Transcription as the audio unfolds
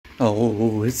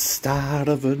Oh, it's the start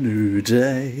of a new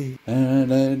day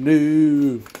and a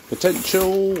new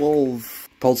potential of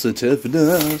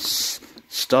positiveness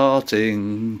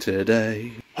starting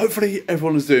today. Hopefully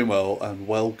everyone is doing well and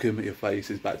welcome your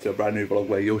faces back to a brand new vlog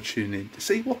where you're tuning in to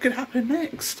see what can happen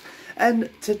next.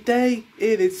 And today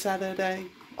it is Saturday.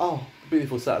 Oh,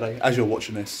 beautiful Saturday. As you're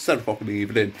watching this, 7 o'clock in the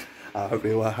evening.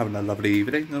 Hopefully we're having a lovely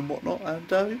evening and whatnot, and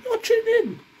you're tuning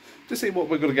in to see what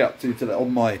we're going to get up to today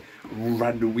on my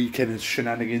random weekend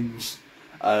shenanigans.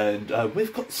 And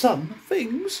we've got some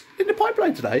things in the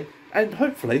pipeline today, and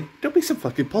hopefully there'll be some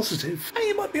fucking positive. And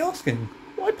you might be asking,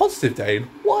 why positive, Dane?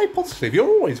 Why positive? You're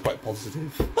always quite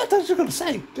positive. But I was going to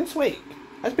say, this week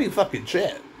has been fucking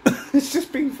shit. It's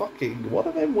just been fucking one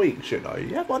of them weeks, you know.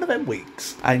 Yeah, one of them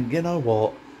weeks. And you know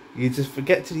what? You just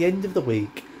forget to the end of the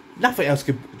week. Nothing else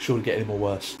could surely get any more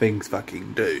worse. Things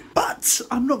fucking do. But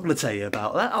I'm not going to tell you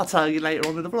about that. I'll tell you later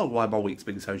on in the vlog why my week's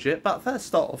been so shit. But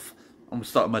first off, I'm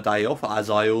starting my day off, as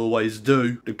I always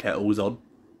do. The kettle's on,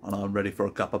 and I'm ready for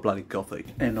a cup of bloody coffee.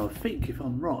 And I think, if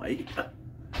I'm right,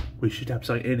 we should have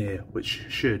something in here which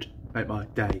should make my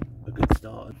day a good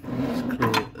start. Let's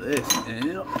clear this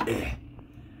out. Yeah.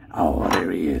 Oh,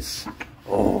 there he is.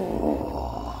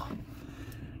 Oh.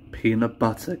 Peanut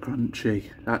butter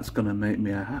crunchy. That's gonna make me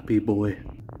a happy boy.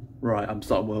 Right, I'm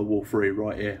starting World War III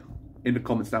right here. In the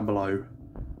comments down below,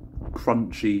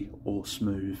 crunchy or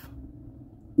smooth?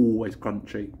 Always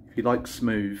crunchy. If you like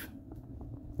smooth,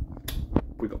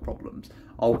 we got problems.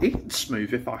 I'll eat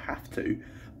smooth if I have to,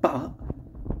 but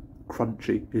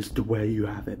crunchy is the way you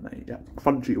have it, mate. Yeah,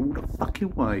 crunchy all the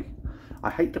fucking way.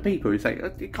 I hate the people who say,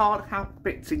 you can't have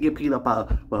bits in your peanut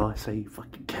butter. Well, I say you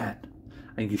fucking can,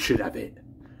 and you should have it.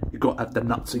 You've got to have the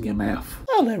nuts in your mouth.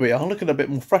 Oh, there we are. I'm looking a bit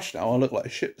more fresh now. I look like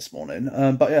shit this morning.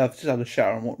 But yeah, I've just had a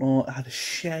shower and whatnot. I had a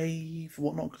shave and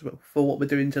whatnot for what we're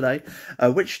doing today.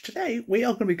 Which today we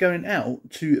are going to be going out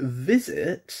to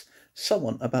visit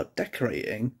someone about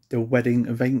decorating the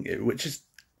wedding venue, which is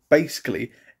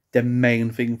basically the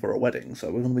main thing for a wedding. So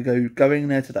we're going to be going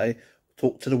there today.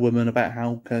 Talk to the woman about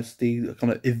how Kirsty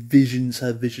kind of envisions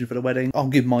her vision for the wedding. I'll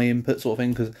give my input sort of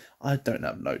thing because I don't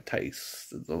have no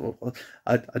taste.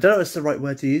 I don't know if it's the right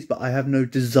word to use, but I have no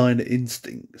designer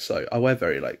instinct. So I wear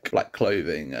very like black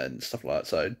clothing and stuff like that.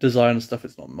 So designer stuff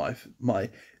is not my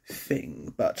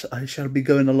thing, but I shall be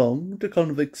going along to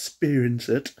kind of experience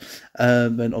it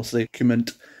and obviously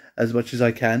document as much as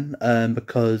I can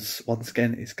because once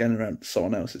again it's going around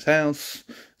someone else's house.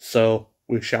 So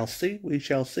we shall see, we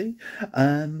shall see.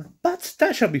 But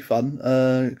that shall be fun,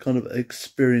 kind of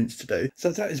experience to do. So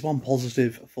that is one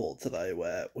positive for today,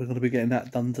 where we're going to be getting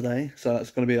that done today. So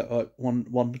that's going to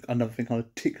be another thing kind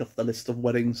of tick off the list of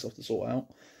wedding stuff to sort out.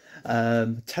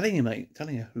 Telling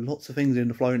you, lots of things in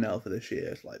the flow now for this year.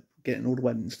 It's like getting all the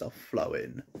wedding stuff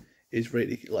flowing is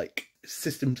really like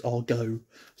systems are go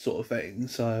sort of thing.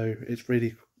 So it's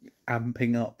really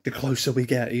amping up the closer we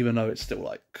get, even though it's still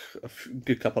like a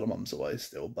good couple of months away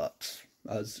still, but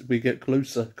as we get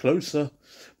closer,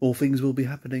 more things will be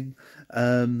happening.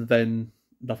 Then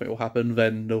nothing will happen,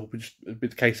 then there'll be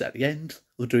the case at the end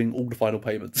of doing all the final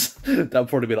payments. That'll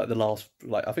probably be like the last,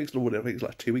 like I think it's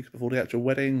like 2 weeks before the actual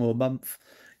wedding, or a month.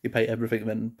 You pay everything,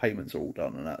 then payments are all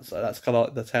done and that. So that's kind of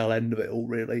like the tail end of it all,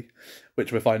 really,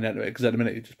 which we're finding anyway. Because at the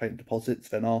minute you're just paying deposits,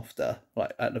 then after,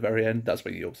 like at the very end, that's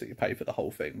when you pay for the whole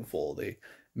thing before the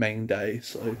main day.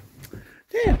 So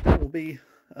yeah, that will be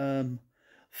fun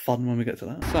when we get to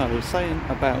that. So I was saying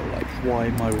about like why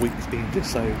my week's been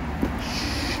just so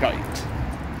shite.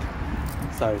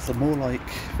 So it's more like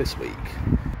this week.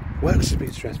 Work's just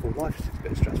been stressful. Life's just a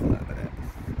bit stressful at the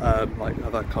minute. Like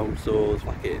I've had cold sores,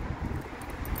 fucking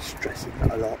stressing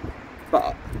that a lot,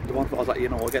 but the one thing I was like, you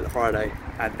know, I'll get the Friday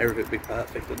and everything will be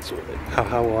perfect and sorted.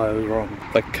 How I was wrong.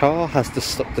 The car has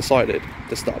decided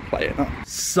to start playing up.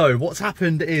 So what's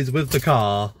happened is with the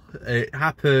car, it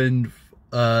happened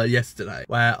yesterday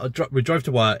where we drove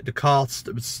to work, the car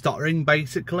was stuttering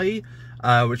basically,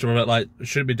 which was like,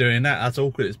 shouldn't be doing that at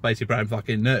all because it's basically brand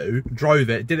fucking new.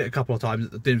 Drove it, did it a couple of times,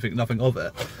 didn't think nothing of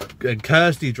it. And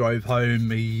Kirsty drove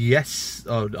home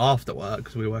after work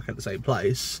because we work at the same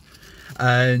place,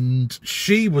 and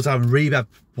she was having really bad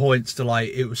points to like,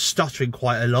 it was stuttering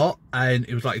quite a lot and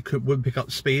it was like it wouldn't pick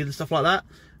up speed and stuff like that.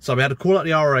 So we had to call out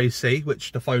the RAC,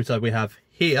 which the photo we have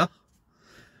here.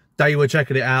 They were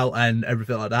checking it out and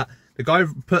everything like that. The guy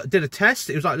did a test.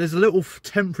 It was like, there's a little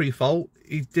temporary fault.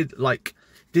 He didn't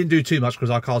do too much because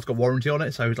our car's got warranty on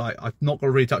it. So he was like, I'm not going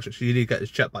to really touch it. So you need to get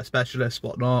this checked by specialists,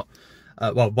 whatnot.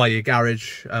 Well, by your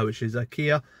garage, which is a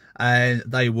Kia. And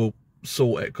they will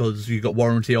sort it because you got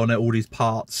warranty on it. All these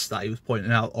parts that he was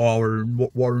pointing out are in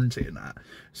warranty and that.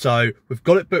 So we've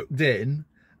got it booked in.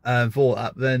 for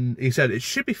that. Then he said it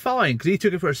should be fine because he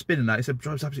took it for a spin and that. He said it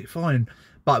drives absolutely fine.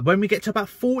 But when we get to about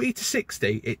 40 to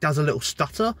 60, it does a little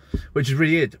stutter, which is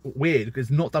really weird because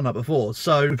it's not done that before.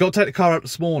 So we've got to take the car out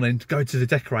this morning to go to the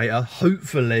decorator.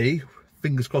 Hopefully,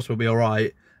 fingers crossed, we'll be all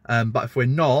right. But if we're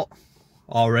not,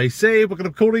 RAC, we're going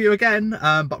to call you again.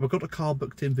 But we've got the car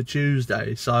booked in for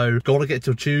Tuesday. So got to get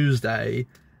till Tuesday.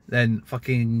 Then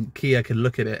fucking Kia can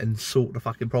look at it and sort the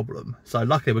fucking problem. So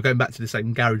luckily we're going back to the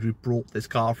same garage we brought this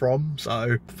car from.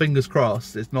 So fingers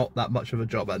crossed, it's not that much of a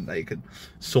job and they can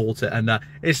sort it. And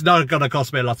it's not going to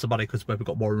cost me a lot of money because we've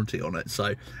got warranty on it.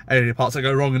 So any parts that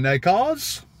go wrong in their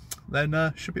cars,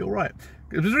 then should be all right.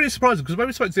 It was really surprising because when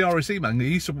we spoke to the RAC man, he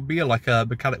used to be like a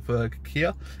mechanic for Kia.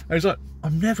 And he's like, I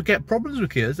never get problems with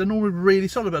Kias. They're normally really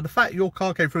solid. But the fact your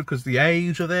car came through because the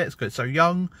age of it's so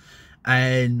young,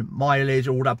 and mileage,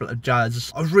 all that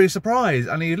jazz, I was really surprised.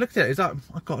 And he looked at it, he's like,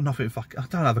 I've got nothing fucking, I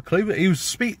don't have a clue. But he was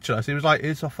speechless. He was like,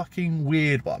 it's a fucking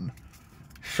weird one.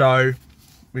 So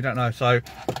we don't know. So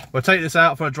we'll take this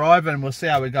out for a drive and we'll see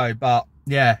how we go. But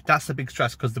yeah, that's the big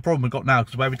stress because the problem we've got now,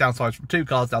 because where we downsized from 2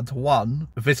 cars down to 1,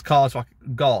 if this car's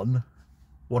fucking gone,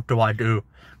 what do I do?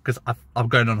 Because I'm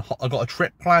going on, I've got a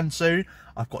trip planned soon.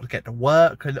 I've got to get to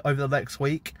work over the next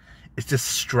week. It's just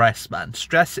stress, man.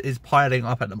 Stress is piling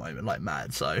up at the moment like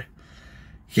mad. So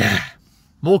yeah,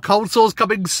 more cold sores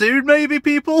coming soon, maybe,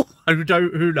 people.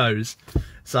 Who knows?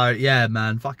 So yeah,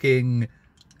 man, fucking,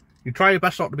 you try your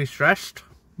best not to be stressed.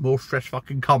 More stress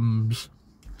fucking comes.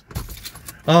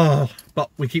 Oh, but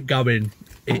we keep going.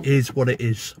 It is what it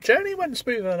is. Journey went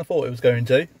smoother than I thought it was going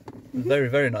to. Very,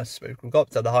 very nice smooth. We've got up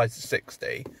to the highs of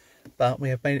 60, but we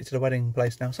have made it to the wedding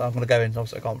place now, so I'm going to go in.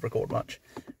 Obviously, I can't record much.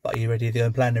 But are you ready to go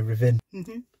and plan everything?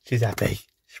 She's happy.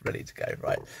 She's ready to go.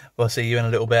 Right. We'll see you in a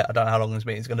little bit. I don't know how long this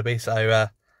meeting's going to be, so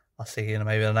I'll see you in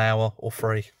maybe an hour or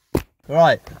 3.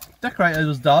 Right. Decorator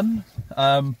was done.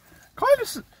 Kind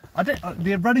of.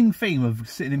 The running theme of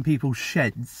sitting in people's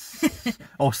sheds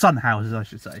or sun houses, I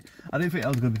should say. I didn't think I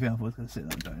was going to be. I was going to sit at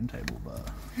the dining table,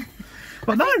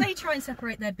 but no. I think they try and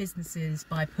separate their businesses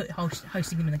by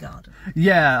hosting them in the garden.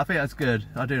 Yeah, I think that's good.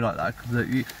 I do like that because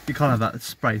you kind of have that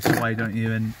space away, don't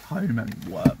you, and home and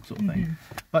work sort of thing.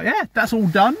 But yeah, that's all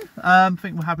done. I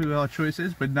think we're happy with our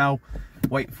choices. But now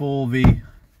wait for the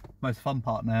most fun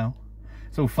part. Now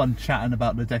it's all fun chatting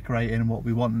about the decorating and what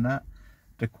we want and that.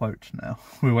 The quote now.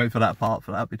 We'll wait for that part,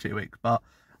 for that'll be 2 weeks. But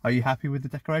are you happy with the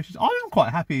decorations? I'm quite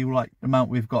happy with like the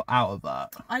amount we've got out of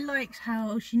that. I liked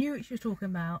how she knew what she was talking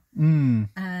about,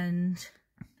 and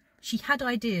she had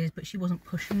ideas, but she wasn't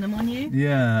pushing them on you.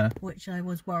 Yeah, which I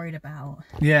was worried about.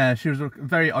 Yeah, she was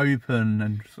very open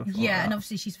and stuff like yeah, that. and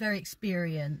obviously she's very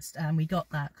experienced, and we got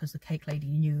that because the cake lady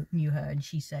knew her, and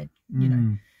she said, you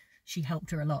know, she helped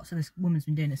her a lot. So this woman's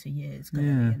been doing this for years,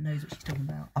 and knows what she's talking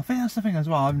about. I think that's the thing as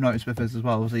well. I've noticed with this as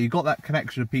well. So you got that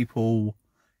connection of people,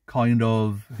 kind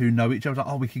of, who know each other. Like,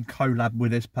 oh, we can collab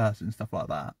with this person, stuff like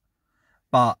that.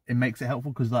 But it makes it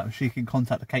helpful because like she can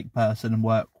contact the cake person and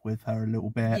work with her a little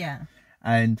bit. Yeah.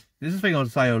 And this is the thing I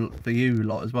would say for you a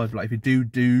lot as well. Like if you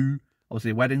do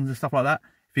obviously weddings and stuff like that,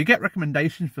 if you get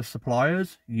recommendations for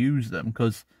suppliers, use them,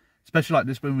 because especially like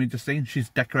this woman we just seen, she's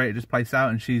decorated this place out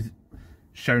and she's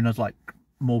shown us like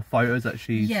more photos that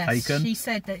she's taken. She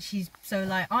said that she's so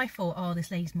like, I thought, oh,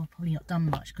 this lady's probably not done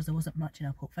much because there wasn't much in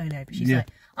her portfolio, but she's like,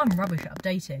 I'm rubbish at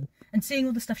updating, and seeing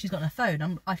all the stuff she's got on her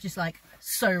phone, I'm just like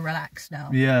so relaxed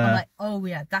now. Yeah, I'm like, oh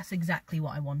yeah, that's exactly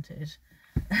what I wanted.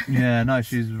 Yeah, no,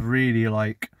 she's really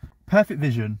like perfect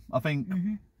vision. I think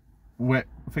I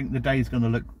think the day's gonna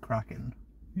look cracking.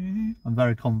 I'm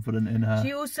very confident in her.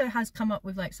 She also has come up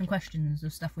with like some questions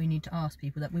of stuff we need to ask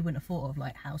people that we wouldn't have thought of,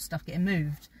 like how stuff getting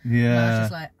moved. Yeah, and I was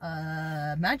just like,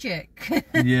 magic.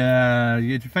 Yeah,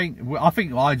 you'd think. I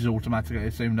think I just automatically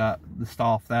assumed that the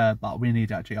staff there, but we need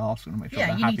to actually ask them to make sure they're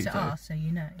happy. Yeah, you need to ask so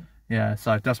you know. Yeah,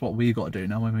 so that's what we got to do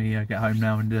now when we get home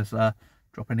now, and just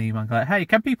drop an email and go, hey,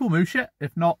 can people move shit?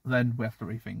 If not, then we have to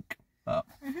rethink. But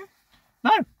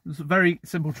no, it was a very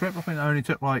simple trip. I think it only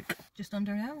took like just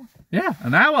under an hour. Yeah,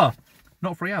 an hour.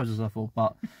 Not 3 hours as I thought,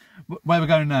 but where are we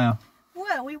going now?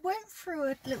 Well, we went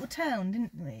through a little town,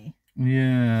 didn't we?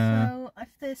 Yeah. So if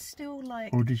there's still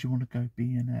like... Or did you want to go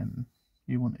B&M?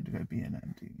 You wanted to go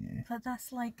B&M, didn't you? But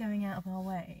that's like going out of our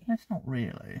way. That's not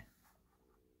really.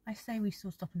 I say we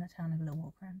still stop in that town and have a little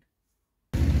walk around.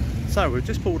 So we've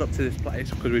just pulled up to this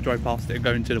place because we drove past it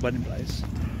going to the wedding place.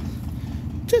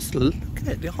 Just look at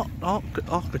it, the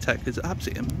architect is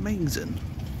absolutely amazing.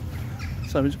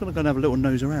 So I'm just going to go and have a little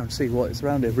nose around, see what is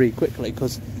around here really quickly,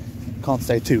 because can't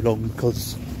stay too long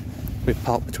because we're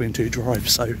parked between 2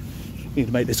 drives, so need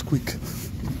to make this quick.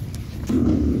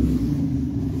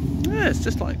 Yeah, it's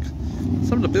just like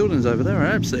Some of the buildings over there are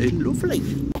absolutely lovely.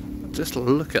 Just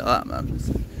look at that, man.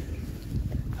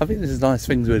 I think this is nice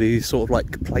things with these sort of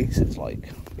like places, like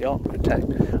the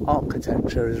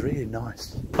architecture is really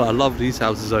nice. But I love these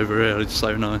houses over here, it's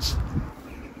so nice.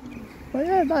 But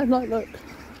yeah, no, like look,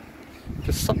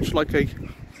 just such like a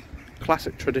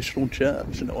classic traditional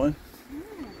church in a way.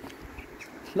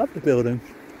 Love the building.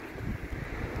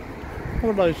 One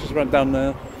of those just went down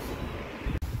there.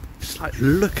 Just like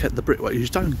look at the brickwork, you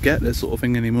just don't get this sort of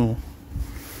thing anymore.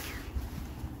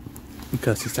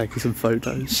 Kirsty's taking some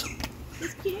photos.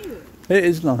 It's cute. It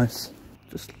is nice.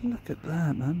 Just look at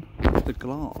that, man. The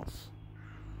glass.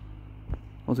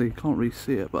 Although you can't really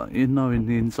see it, but you know in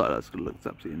the inside that's gonna look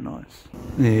absolutely nice.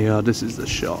 Yeah, this is the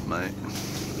shot, mate.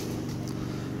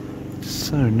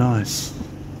 So nice.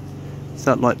 It's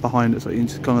that light behind it, so you can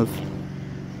just kind of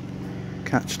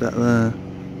catch that there.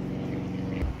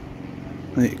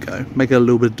 There you go. Make it a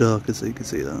little bit darker so you can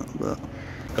see that. But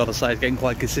gotta say, it's getting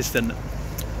quite consistent.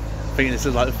 I think this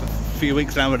is like a few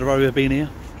weeks now with the road we've been here.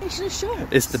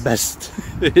 It's the best.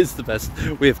 It is the best.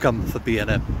 We have come for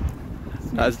B&M.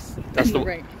 That's the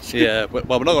range. Yeah. Well,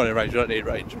 we're not going to range. We don't need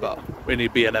range, but we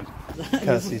need B&M.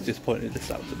 Kirsty's just pointed this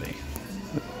out to me.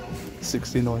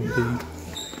 69p.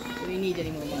 Do we need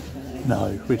any more marshmallows?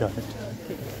 No, we don't.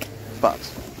 But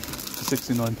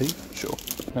 69p, sure.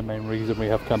 The main reason we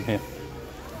have come here.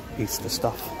 Easter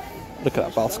stuff. Look at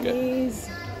that basket. Bunnies.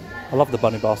 I love the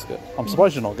bunny basket. I'm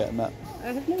surprised you're not getting that. I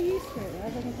have no use for it. I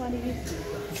haven't found any use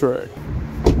for it. True.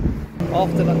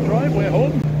 After that drive, we're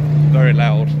home. Very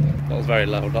loud. That was very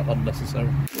loud, not unnecessary.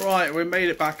 Right, we made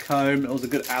it back home. It was a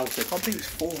good outing. I can't believe it's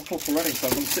 4 o'clock already, so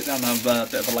I'm going to sit down and have a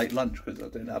bit of a late lunch because I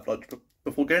didn't have lunch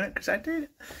before going it because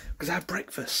I had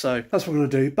breakfast. So that's what we're going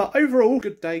to do. But overall,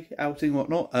 good day, outing,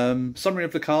 whatnot. Summary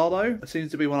of the car though, it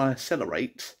seems to be when I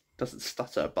accelerate, doesn't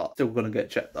stutter, but still going to get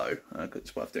checked though, because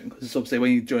it's worth doing. Because obviously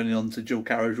when you're joining on to dual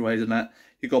carriageways and that,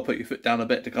 you've got to put your foot down a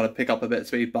bit to kind of pick up a bit of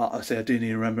speed. But I say I do need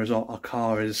to remember as well, our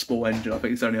car is a small engine. I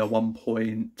think it's only a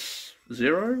 1.0,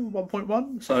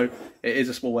 1.1, so it is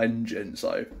a small engine,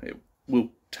 so it will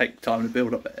take time to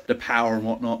build up the power and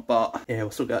whatnot. But yeah,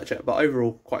 we'll still get that checked. But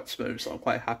overall, quite smooth, so I'm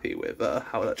quite happy with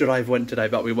how that drive went today.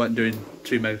 But we weren't doing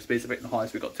 2 mega speeds. I think the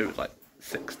highest we got to was like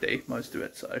 60, most of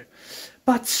it. So,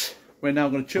 but we're now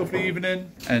going to chill for the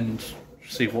evening and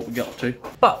see what we get up to.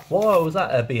 But while I was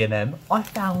at B&M, I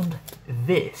found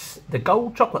this, the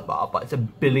gold chocolate bar, but it's a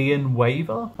billion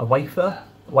wafer.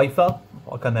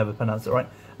 I can never pronounce it right.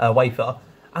 Wafer.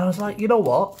 And I was like, you know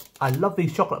what? I love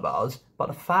these chocolate bars, but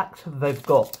the fact they've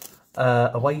got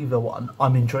a wafer one,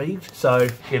 I'm intrigued. So,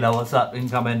 you know what's up?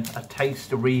 Incoming a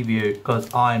taste review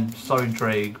because I'm so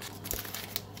intrigued.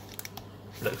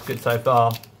 Looks good so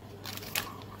far.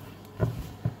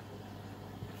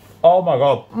 Oh my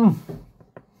god.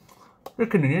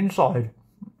 Look in the inside.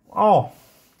 Oh.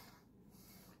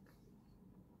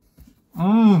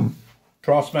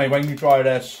 Trust me, when you try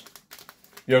this,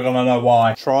 you're gonna know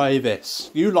why. Try this.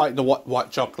 You like the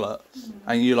white chocolate,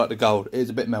 and you like the gold. It is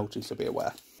a bit melty, so be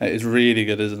aware. It is really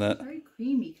good, isn't it? Very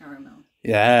creamy caramel.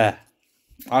 Yeah,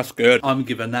 that's good. I'm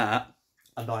giving that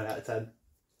a 9 out of 10.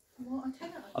 What? A 10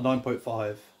 out of 10?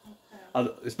 A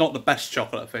 9.5. It's not the best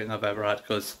chocolate thing I've ever had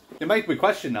because it makes me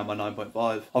question now my 9.5.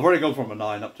 I've already gone from a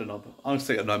 9 up to 9. I'm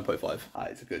still at 9.5.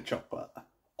 It's a good chocolate.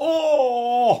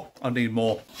 Oh, I need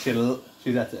more. She's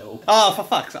at it all. Oh, for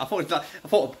fuck's sake! I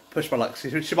thought I'd push my luck.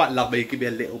 She might love me, give me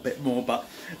a little bit more, but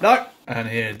no. And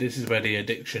here, this is where the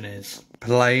addiction is.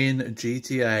 Playing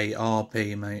GTA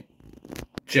RP, mate.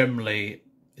 Generally,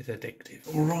 it's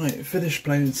addictive. All right, finished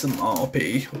playing some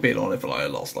RP. I've been on it for like the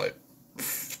last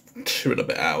 2 and a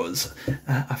bit hours.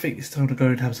 I think it's time to go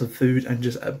and have some food and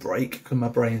just a break because my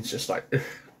brain's just like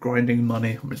grinding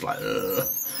money. I'm just like, ugh.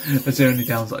 It's the only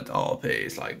downside to RP,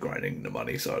 it's like grinding the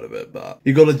money side of it, but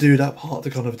you got to do that part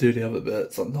to kind of do the other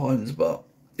bit sometimes, but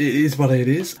it is what it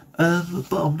is. But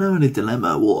I'm now in a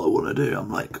dilemma what I want to do.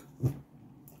 I'm like,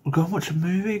 I'll go and watch a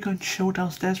movie, go and chill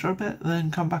downstairs for a bit,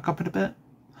 then come back up in a bit,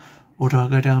 or do I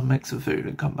go down and make some food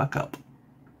and come back up?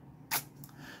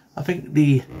 I think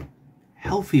the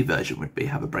healthy version would be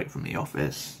have a break from the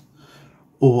office,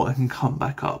 or I can come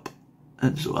back up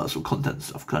and sort out some content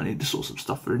stuff because I need to sort some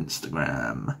stuff for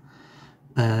Instagram.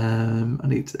 I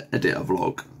need to edit a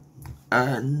vlog,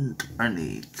 and I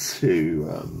need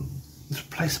to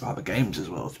play some other games as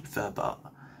well, to be fair, but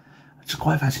I just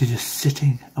quite fancy just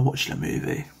sitting and watching a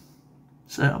movie.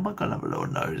 So I might go and have a little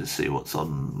nose to see what's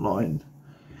online.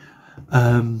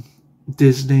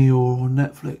 Disney or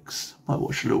Netflix. Might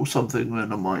watch a little something,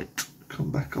 then I might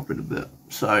come back up in a bit.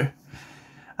 So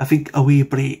I think a wee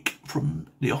break from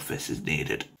the office is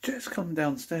needed. Just come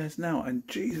downstairs now and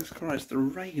Jesus Christ, the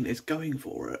rain is going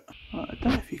for it. I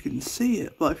don't know if you can see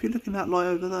it, but if you're looking at light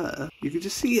over there, you can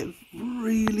just see it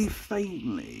really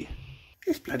faintly.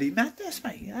 It's bloody madness,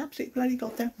 mate. Absolutely bloody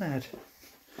goddamn mad.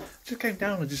 Just came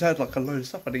down and just heard like a load of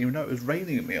stuff. I didn't even know it was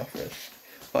raining in the office.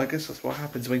 But I guess that's what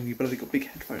happens when you bloody got big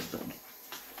headphones on.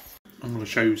 I'm going to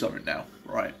show you something now,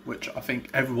 right, which I think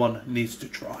everyone needs to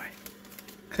try.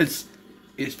 Because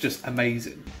it's just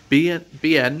amazing.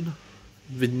 BN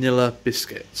Vanilla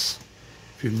Biscuits.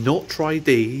 If you've not tried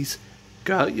these,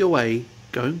 go out your way,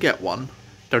 go and get one.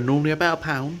 They're normally about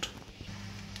 £1.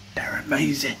 They're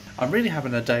amazing. I'm really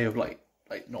having a day of like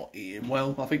not eating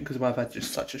well, I think, because I've had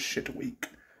just such a shit week.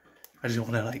 I just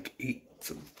want to like eat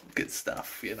some good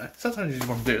stuff, you know. Sometimes you just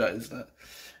want to do that, isn't it?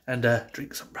 And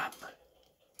drink some rum.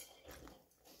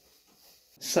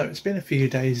 So it's been a few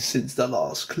days since the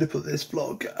last clip of this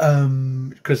vlog,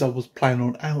 because I was planning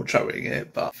on outroing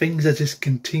it, but things are just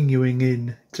continuing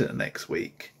into the next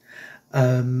week.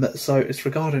 So it's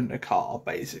regarding the car,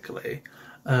 basically.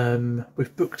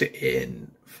 We've booked it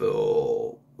in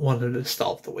for one of the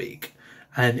start of the week,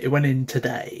 and it went in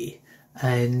today,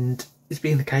 and it's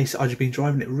been the case I've just been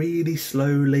driving it really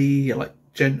slowly, like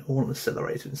gentle on the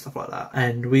accelerator and stuff like that,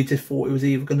 and we just thought it was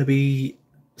either going to be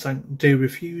something to do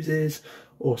with fuses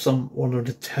or one of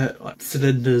the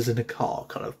cylinders in the car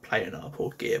kind of playing up,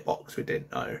 or gearbox, we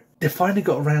didn't know. They finally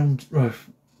got around,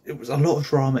 it was a lot of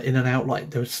drama in and out. Like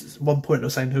there was one point they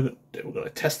were saying they were going to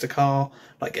test the car,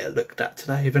 like get it looked at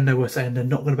today, even though we're saying they're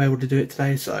not going to be able to do it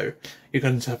today, so you're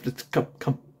going to have to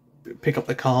come pick up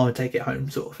the car and take it home,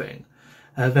 sort of thing.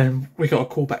 Then we got a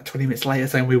call back 20 minutes later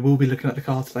saying we will be looking at the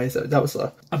car today, so that was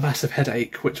a massive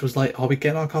headache, which was like, are we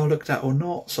getting our car looked at or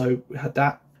not? So we had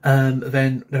that.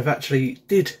 Then they've actually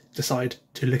did decide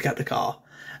to look at the car,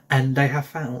 and they have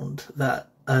found that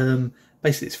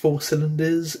basically it's 4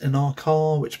 cylinders in our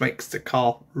car, which makes the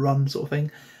car run, sort of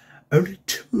thing. Only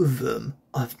 2 of them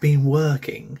have been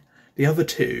working. The other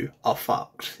 2 are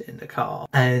fucked in the car,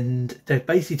 and they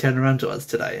basically turned around to us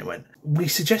today and went, we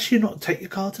suggest you not take your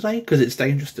car today because it's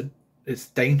dangerous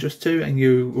to, and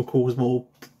you will cause more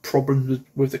problems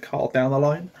with the car down the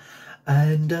line.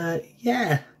 And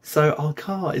yeah, so our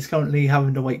car is currently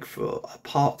having to wait for a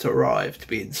part to arrive to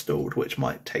be installed, which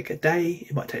might take a day,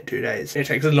 it might take 2 days. It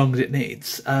takes as long as it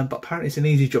needs, but apparently it's an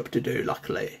easy job to do,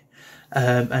 luckily.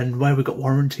 And where we've got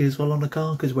warranty as well on the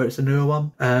car, because where it's a newer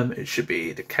one, it should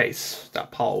be the case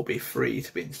that part will be free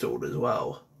to be installed as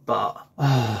well. But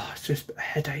it's just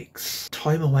headaches.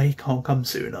 Time away can't come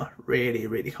sooner. Really,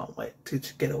 really can't wait to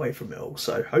get away from it all.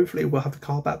 So hopefully we'll have the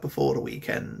car back before the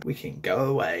weekend. We can go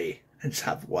away and just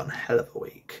have one hell of a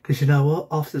week. Because you know what?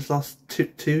 After this last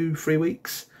 3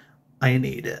 weeks, I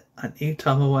need it. I need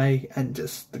time away and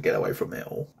just to get away from it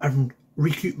all. And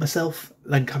recoup myself,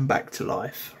 then come back to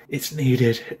life. It's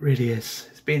needed. It really is.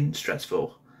 It's been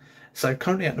stressful. So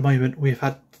currently at the moment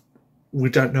we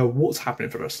don't know what's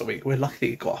happening for the rest of the week. We're lucky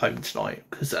we got home tonight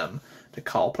because the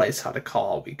car place had a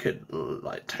car we could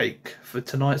like take for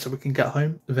tonight so we can get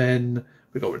home. Then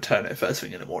we got to return it first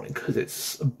thing in the morning because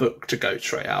it's booked to go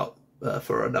straight out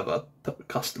for another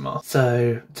customer.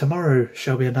 So tomorrow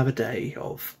shall be another day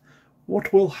of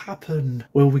what will happen.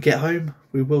 Will we get home?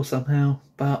 We will somehow,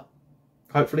 but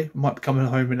hopefully we might be coming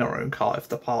home in our own car if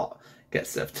the part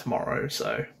gets there tomorrow.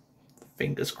 So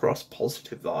fingers crossed,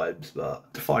 positive vibes,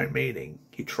 but define meaning.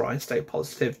 You try and stay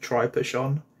positive, try push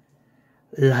on.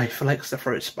 Life likes to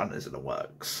throw spanners in the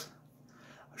works.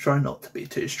 I try not to be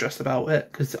too stressed about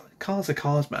it, because cars are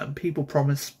cars, man. People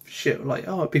promise shit like,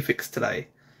 oh, it'll be fixed today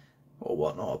or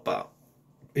whatnot, but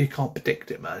you can't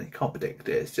predict it, man. You can't predict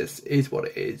it. It's just is what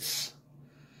it is.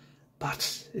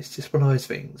 But it's just one of those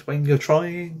things. When you're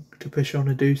trying to push on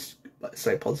and do, like,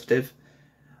 stay positive,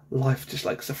 life just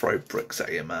likes to throw bricks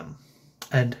at you, man.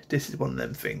 And this is one of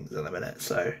them things in a minute.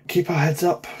 So keep our heads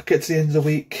up, get to the end of the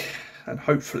week, and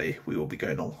hopefully we will be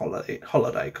going on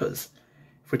holiday. Because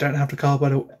if we don't have the car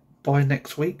by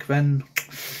next week, then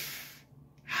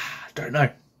I don't know.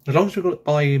 As long as we've got it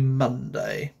by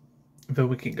Monday, then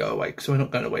we can go away, because we're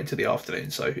not going away till the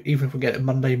afternoon. So even if we get it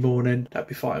Monday morning, that'd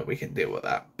be fine. We can deal with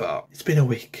that. But it's been a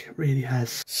week, it really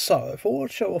has. So I thought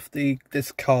I'd show off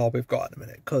this car we've got in a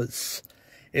minute, because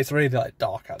it's really like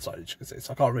dark outside, as you can see,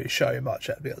 so I can't really show you much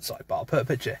at the outside, but I'll put a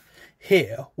picture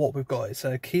here. What we've got is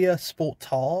a Kia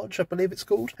Sportage, I believe it's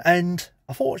called, and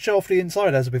I thought I'd show off the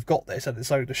inside as we've got this, and it's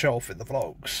something to show off in the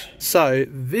vlogs. So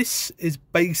this is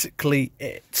basically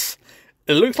it.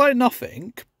 It looks like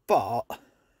nothing, but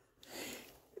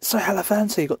it's so hella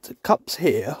fancy. You've got the cups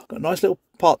here, got a nice little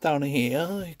part down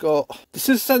here. You've got, this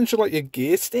is essentially like your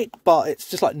gear stick, but it's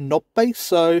just like knob based,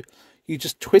 so you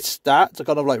just twist that to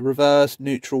kind of like reverse,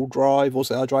 neutral, drive.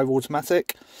 Also I drive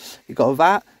automatic. You got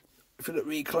that. If you look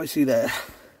really closely there,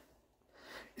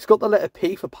 it's got the letter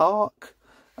P for park,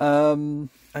 and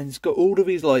it's got all of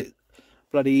these like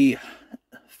bloody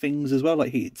things as well,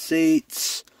 like heated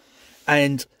seats.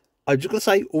 And I'm just gonna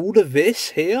say, all of this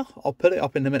here, I'll put it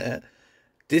up in a minute,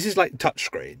 this is like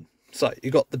touchscreen. So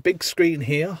you got the big screen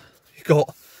here, you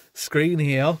got screen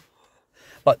here,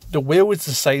 like the wheel is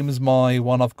the same as my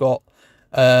one I've got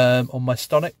on my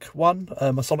Sonic one,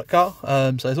 my Sonic car,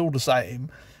 so it's all the same.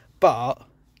 But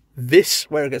this,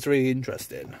 where it gets really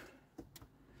interesting,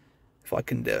 if I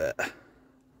can do it,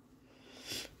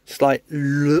 it's like,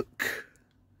 look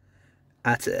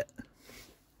at it.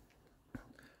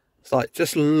 It's like,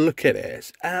 just look at it.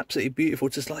 It's absolutely beautiful.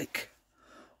 Just like,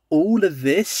 all of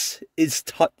this is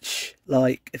touch.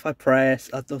 Like, if I press,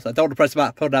 I don't want to press the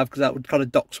back button because that would kind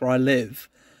of dox where I live.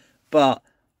 But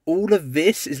all of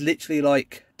this is literally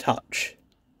like touch,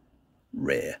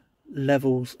 rear,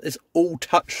 levels. It's all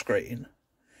touch screen.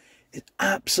 It's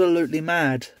absolutely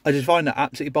mad. I just find that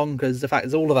absolutely bonkers. The fact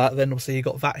is all of that. Then obviously you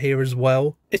got that here as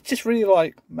well. It's just really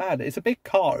like mad. It's a big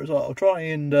car as well. I'll try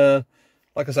and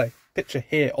like I say, picture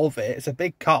here of it. It's a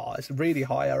big car. It's really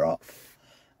higher up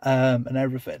and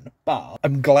everything. But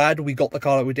I'm glad we got the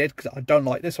car that we did, because I don't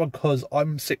like this one because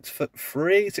I'm 6'3",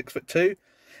 6'2",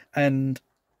 and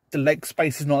the leg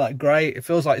space is not that great. It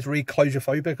feels like it's really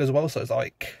claustrophobic as well. So it's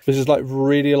like, this is like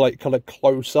really like kind of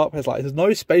close up. It's like, there's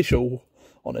no spatial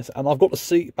on this, and I've got the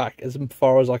seat back as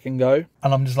far as I can go,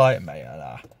 and I'm just like, mate,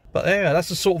 nah. But yeah, that's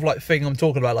the sort of like thing I'm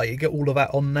talking about. Like, you get all of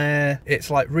that on there.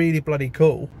 It's like really bloody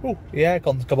cool. Oh, the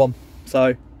aircon's come on,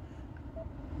 so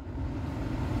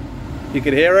you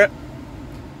can hear it.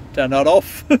 Turn that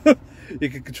off. You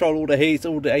can control all the heat,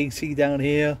 all the AC down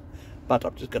here, but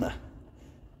I'm just gonna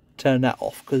turn that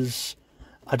off because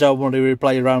I don't want to really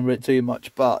play around with it too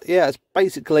much. But yeah, it's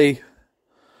basically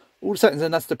all the settings,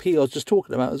 and that's the P I was just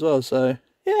talking about as well. So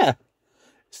yeah,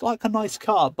 it's like a nice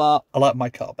car, but I like my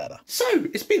car better. So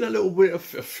it's been a little bit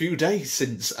of a few days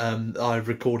since I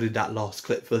recorded that last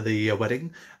clip for the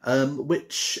wedding,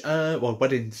 which well,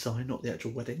 wedding design, not the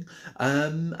actual wedding,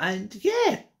 and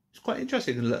yeah, it's quite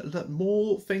interesting.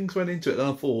 More things went into it than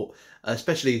I thought,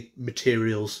 especially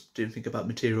materials. Didn't think about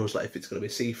materials, like if it's going to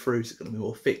be see-through, is it going to be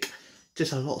more thick?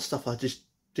 Just a lot of stuff I just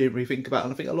didn't really think about,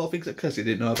 and I think a lot of things that Kirsty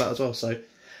didn't know about as well. So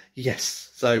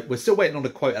yes, so we're still waiting on a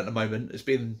quote at the moment. It's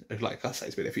been, like I say,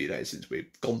 it's been a few days since we've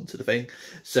gone to the thing.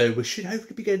 So we should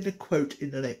hopefully be getting a quote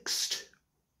in the next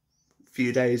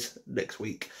few days, next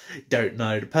week. Don't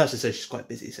know. The person says she's quite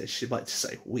busy, so she might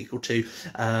say a week or two.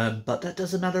 But that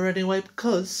doesn't matter anyway,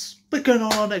 because we're going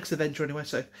on our next adventure anyway.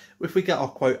 So if we get our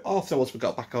quote afterwards, we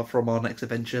got back from our next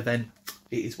adventure, then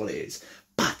it is what it is.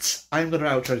 But I'm going to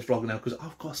outro this vlog now because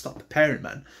I've got to start preparing,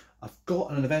 man. I've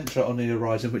got an adventure on the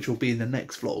horizon, which will be in the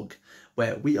next vlog,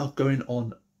 where we are going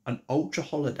on an ultra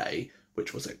holiday,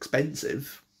 which was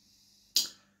expensive.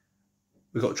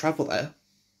 We've got to travel there,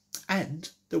 and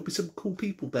there'll be some cool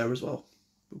people there as well.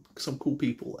 Some cool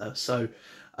people there. So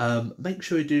make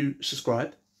sure you do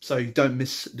subscribe so you don't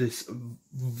miss this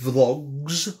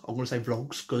vlogs. I'm going to say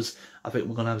vlogs because I think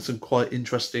we're going to have some quite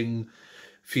interesting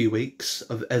few weeks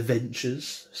of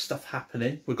adventures, stuff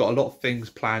happening. We've got a lot of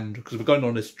things planned because we're going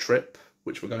on this trip,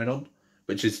 which we're going on,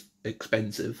 which is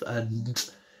expensive, and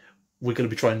we're going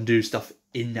to be trying to do stuff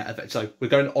in that adventure. So we're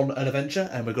going on an adventure,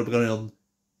 and we're going to be going on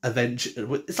adventure.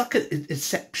 It's like an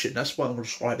inception. That's why I'm going to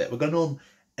describe it. We're going on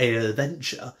an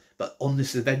adventure, but on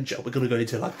this adventure, we're going to go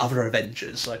into like other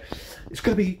adventures. So it's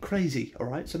going to be crazy. All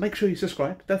right. So make sure you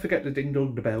subscribe. Don't forget to ding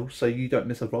dong the bell so you don't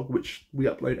miss a vlog, which we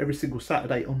upload every single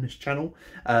Saturday on this channel,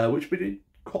 which we do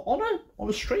on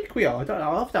a streak. We are. I don't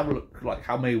know. I'll have to have a look like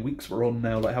how many weeks we're on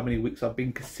now. Like how many weeks I've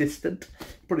been consistent.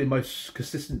 Probably the most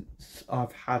consistent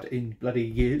I've had in bloody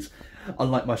years.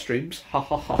 Unlike my streams. Ha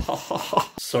ha ha ha ha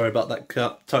ha. Sorry about that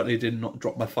cut. Totally did not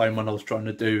drop my phone when I was trying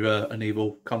to do an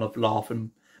evil kind of laugh and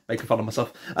making fun of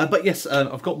myself. But yes,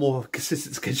 I've got more of a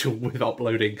consistent schedule with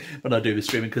uploading when I do the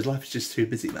streaming because life is just too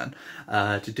busy, man,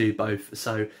 to do both.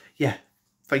 So yeah,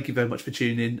 thank you very much for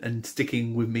tuning in and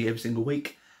sticking with me every single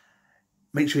week.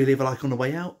 Make sure you leave a like on the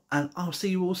way out, and I'll see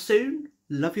you all soon.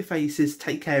 Love your faces,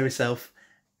 take care of yourself,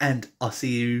 and I'll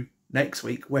see you next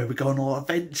week where we go on our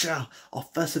adventure, our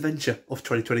first adventure of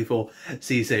 2024.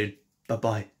 See you soon.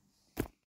 Bye-bye.